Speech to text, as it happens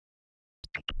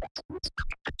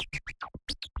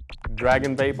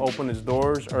Dragon Vape opened its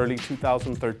doors early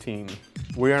 2013.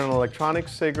 We are an electronic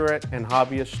cigarette and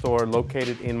hobbyist store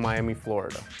located in Miami,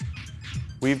 Florida.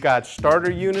 We've got starter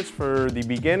units for the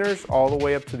beginners all the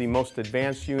way up to the most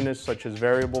advanced units such as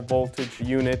variable voltage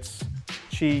units,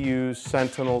 Chi-Us,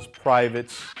 Sentinels,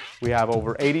 Privates. We have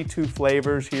over 82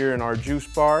 flavors here in our juice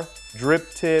bar, drip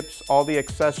tips, all the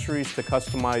accessories to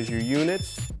customize your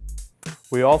units.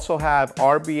 We also have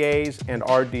RBAs and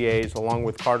RDAs along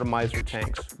with cartomizer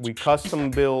tanks. We custom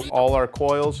build all our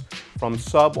coils from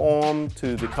sub-ohm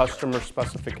to the customer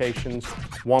specifications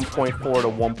 1.4 to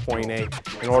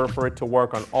 1.8 in order for it to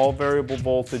work on all variable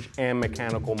voltage and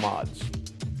mechanical mods.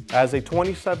 As a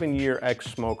 27-year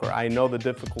ex-smoker, I know the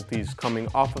difficulties coming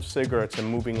off of cigarettes and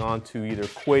moving on to either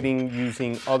quitting,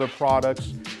 using other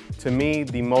products. To me,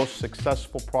 the most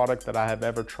successful product that I have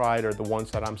ever tried are the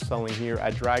ones that I'm selling here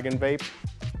at Dragon Vape.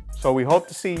 So we hope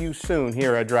to see you soon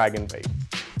here at Dragon Vape.